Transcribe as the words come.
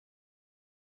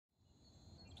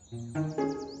Is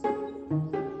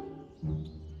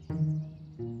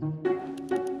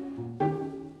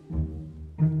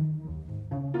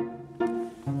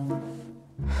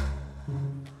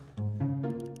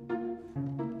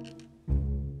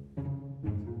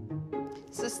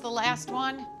this the last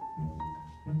one?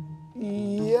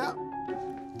 Yep.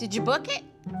 Did you book it?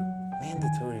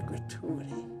 Mandatory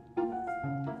gratuity.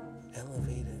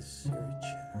 Elevator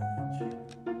surcharge.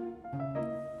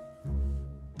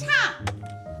 Tom!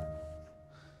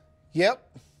 Yep.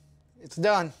 It's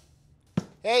done.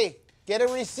 Hey, get a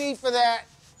receipt for that.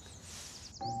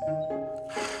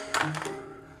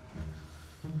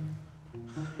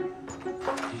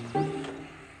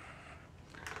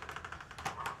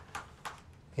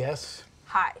 Yes?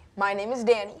 Hi, my name is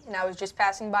Danny, and I was just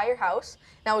passing by your house,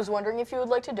 and I was wondering if you would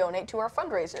like to donate to our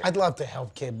fundraiser. I'd love to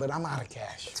help, kid, but I'm out of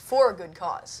cash. It's for a good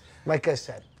cause. Like I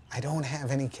said, I don't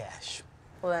have any cash.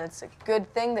 Well, then it's a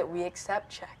good thing that we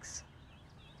accept checks.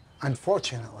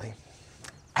 Unfortunately,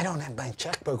 I don't have my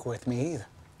checkbook with me either.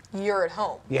 You're at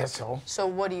home. Yes, so? So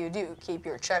what do? Keep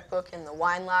your checkbook in the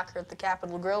wine locker at the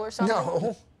Capitol Grill or something?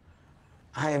 No.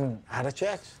 I'm out of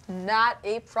checks. Not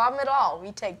a problem at all.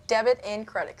 We take debit and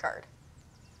credit card.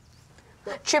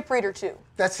 Chip reader, too.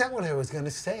 That's not what I was going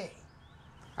to say.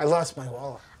 I lost my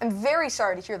wallet. I'm very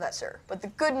sorry to hear that, sir. But the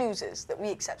good news is that we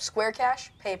accept Square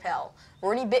Cash, PayPal,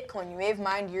 or any Bitcoin you may have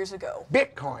mined years ago.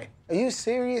 Bitcoin? Are you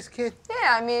serious, kid?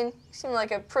 Yeah, I mean, you seem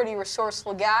like a pretty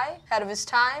resourceful guy, ahead of his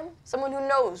time, someone who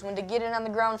knows when to get in on the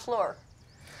ground floor.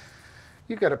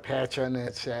 You got a patch on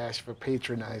that sash for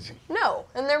patronizing. No,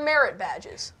 and they're merit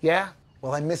badges. Yeah?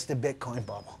 Well, I missed the Bitcoin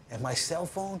bubble, and my cell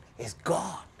phone is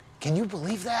gone. Can you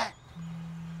believe that?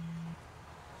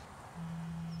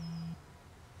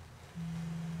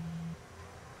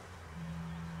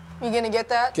 You gonna get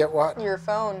that? Get what? Your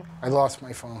phone. I lost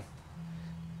my phone.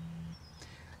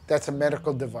 That's a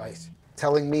medical device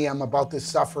telling me I'm about to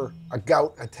suffer a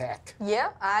gout attack. Yeah,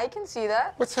 I can see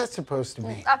that. What's that supposed to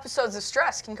mean? Episodes of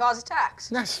stress can cause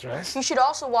attacks. Not stress. You should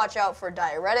also watch out for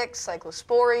diuretics,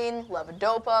 cyclosporine,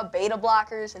 levodopa, beta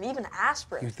blockers, and even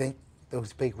aspirin. You think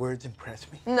those big words impress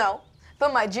me? No,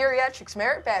 but my geriatrics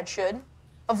merit badge should.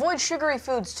 Avoid sugary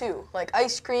foods too, like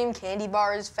ice cream, candy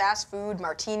bars, fast food,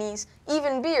 martinis,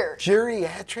 even beer.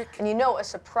 Geriatric? And you know, a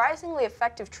surprisingly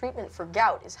effective treatment for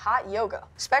gout is hot yoga.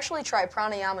 Especially try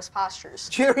pranayama's postures.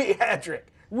 Geriatric?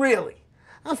 Really?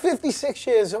 I'm 56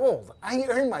 years old. I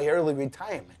earned my early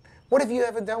retirement. What have you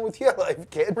ever done with your life,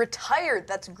 kid? Retired,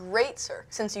 that's great, sir,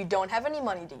 since you don't have any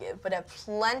money to give, but have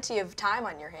plenty of time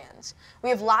on your hands. We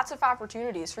have lots of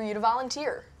opportunities for you to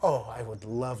volunteer. Oh, I would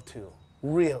love to,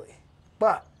 really.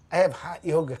 But I have hot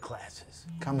yoga classes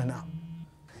coming up.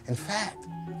 In fact,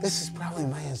 this is probably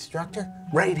my instructor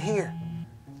right here.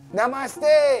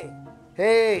 Namaste.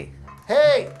 Hey,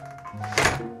 hey.